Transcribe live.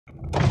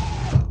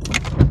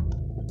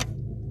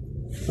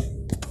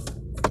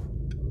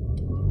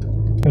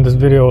In this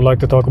video, I'd like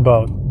to talk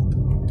about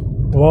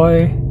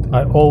why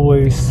I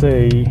always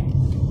say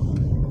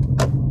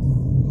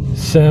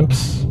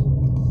simps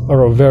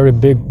are a very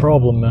big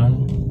problem,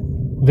 man.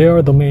 They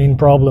are the main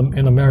problem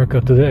in America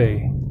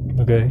today,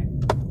 okay?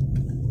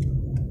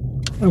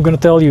 I'm gonna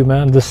tell you,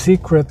 man, the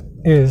secret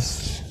of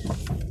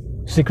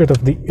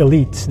the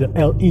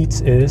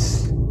elites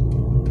is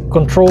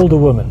control the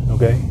women,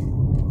 okay?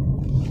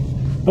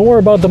 Don't worry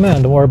about the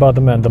man, don't worry about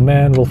the man. The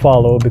man will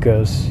follow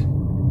because,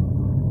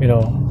 you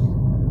know,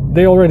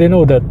 they already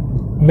know that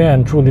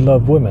men truly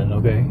love women,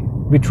 okay?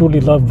 We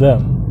truly love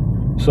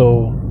them.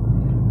 So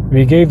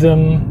we gave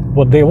them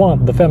what they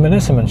want, the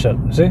feminism and shit,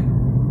 see?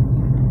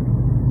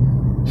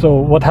 So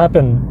what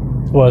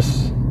happened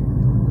was,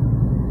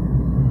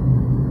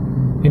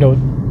 you know,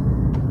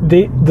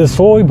 the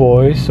soy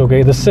boys,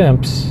 okay, the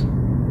simps,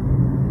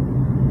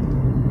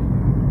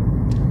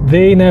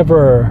 they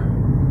never,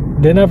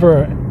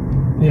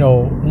 you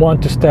know,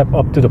 want to step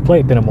up to the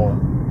plate anymore.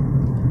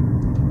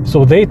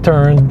 So they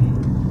turned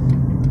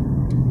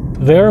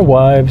their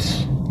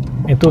wives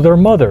into their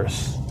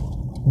mothers.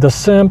 The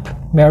simp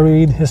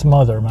married his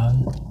mother,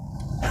 man.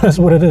 That's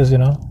what it is, you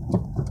know.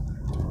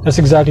 That's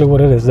exactly what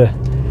it is.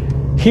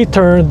 He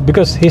turned,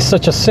 because he's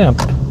such a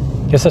simp,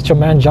 he's such a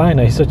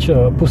mangina, he's such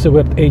a pussy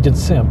whipped agent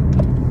simp,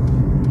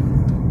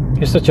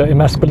 he's such an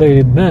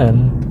emasculated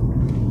man,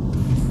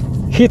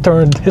 he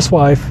turned his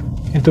wife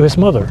into his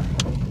mother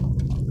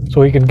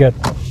so he can get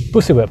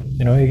pussy whipped,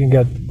 you know, he can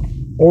get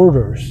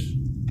orders,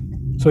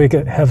 so he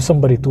can have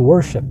somebody to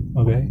worship,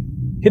 okay?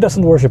 He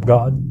doesn't worship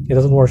God, he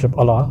doesn't worship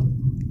Allah,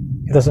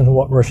 he doesn't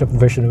worship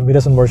Vishnu, he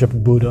doesn't worship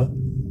Buddha.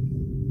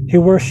 He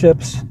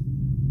worships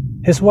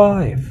his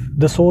wife.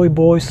 The soy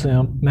boy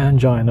simp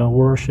mangina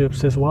worships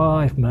his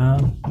wife,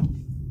 man.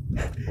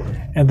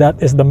 And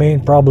that is the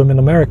main problem in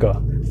America.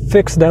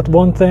 Fix that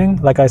one thing,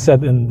 like I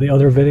said in the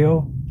other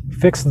video.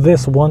 Fix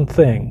this one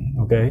thing,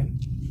 okay?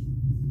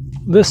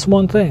 This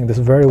one thing, this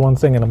very one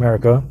thing in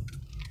America.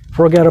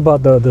 Forget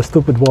about the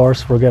stupid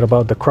wars, forget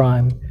about the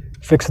crime.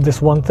 Fix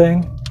this one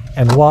thing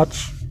and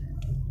watch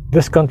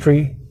this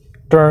country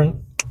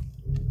turn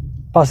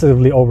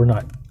positively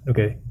overnight,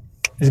 okay?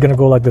 It's gonna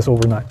go like this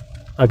overnight.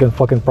 I can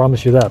fucking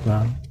promise you that,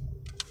 man.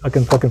 I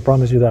can fucking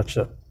promise you that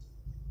shit.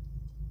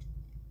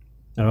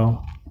 You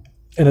know?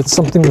 And it's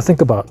something to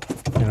think about.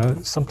 You know,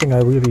 it's something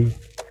I really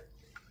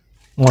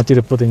want you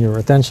to put in your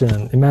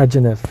attention.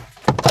 Imagine if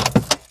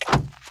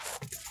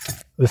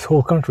this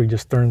whole country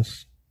just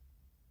turns,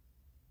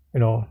 you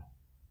know,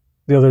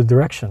 the other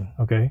direction,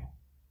 okay?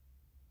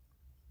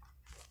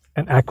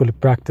 And actually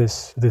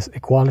practice this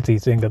equality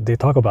thing that they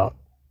talk about.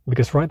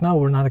 Because right now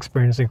we're not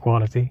experiencing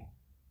equality.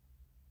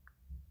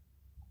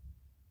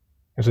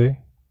 You see?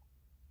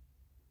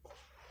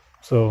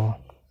 So,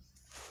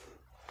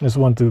 just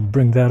want to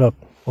bring that up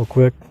real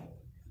quick.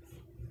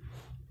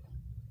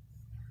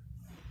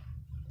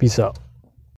 Peace out.